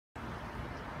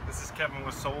This is Kevin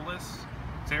with Soulless.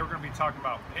 Today we're going to be talking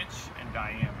about pitch and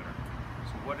diameter.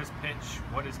 So what is pitch?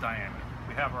 What is diameter?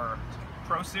 We have our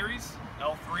Pro Series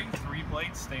L3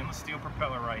 3-blade stainless steel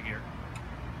propeller right here.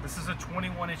 This is a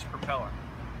 21-inch propeller.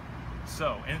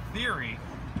 So in theory,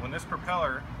 when this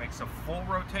propeller makes a full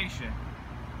rotation,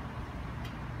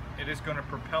 it is going to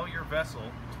propel your vessel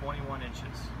 21 inches.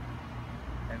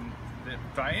 And the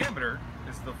diameter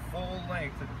is the full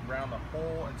length around the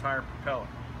whole entire propeller.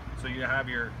 So you have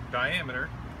your diameter,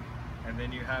 and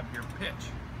then you have your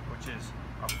pitch, which is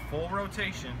a full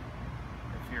rotation.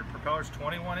 If your propeller is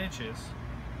 21 inches,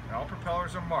 and all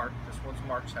propellers are marked, this one's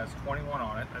marked, has 21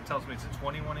 on it, that tells me it's a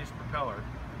 21-inch propeller.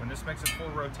 When this makes a full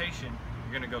rotation,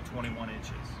 you're going to go 21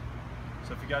 inches.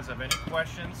 So if you guys have any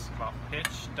questions about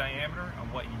pitch, diameter,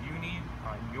 and what you need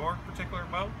on your particular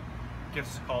boat, give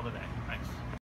us a call today. Thanks.